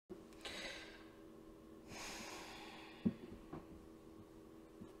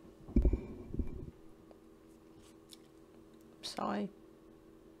sorry.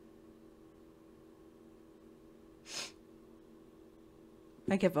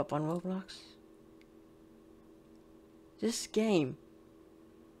 I give up on Roblox. This game,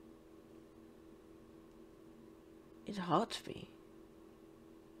 it hurts me.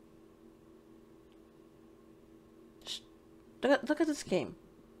 Just look at this game.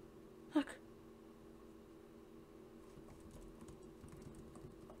 Look.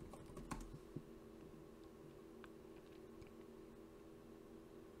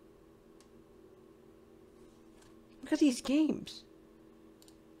 Look at these games.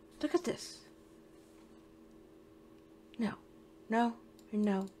 Look at this. No. No.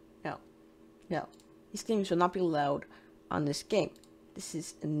 No. No. No. These games will not be allowed on this game. This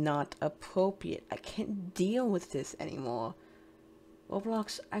is not appropriate. I can't deal with this anymore.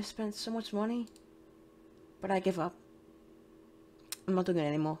 Roblox, I've spent so much money. But I give up. I'm not doing it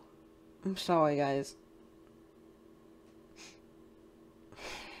anymore. I'm sorry, guys.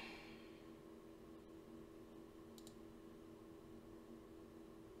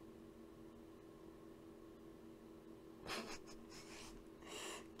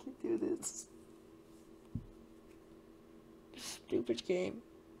 Can't do this. Stupid game.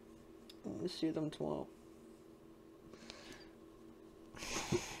 I'll see them tomorrow.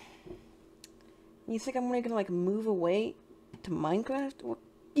 You think I'm really gonna like move away to Minecraft? What?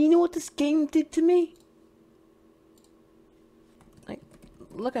 Do you know what this game did to me? Like,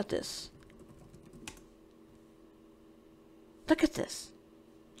 look at this. Look at this.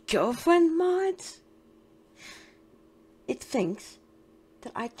 Girlfriend mods? It thinks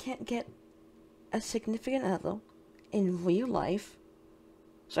that I can't get a significant other in real life,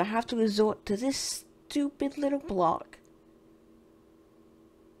 so I have to resort to this stupid little block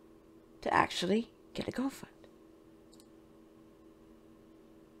to actually get a girlfriend.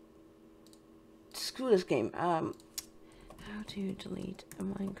 Screw this game. How to delete a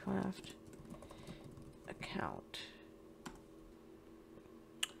Minecraft account.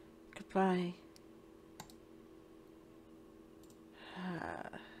 Goodbye.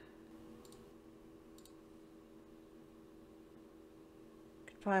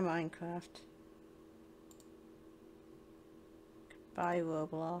 Goodbye, Minecraft. Goodbye,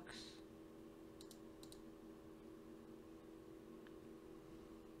 Roblox.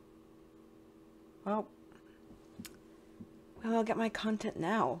 Well, where will I get my content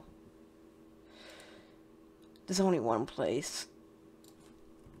now? There's only one place.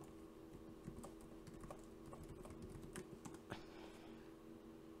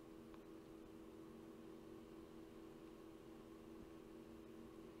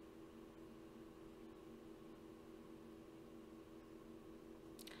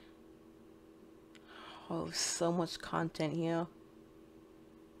 Oh, so much content here.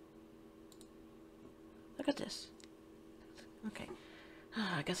 Look at this. Okay.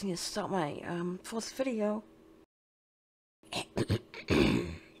 I guess I need to start my fourth video.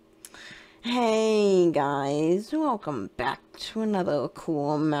 Hey guys, welcome back to another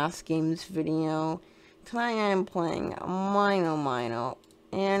cool math games video. Tonight I am playing Mino,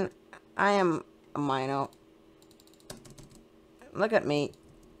 and I am a Mino. Look at me.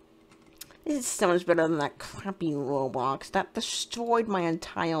 This is so much better than that crappy Roblox that destroyed my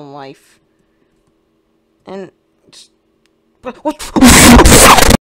entire life. And just... What?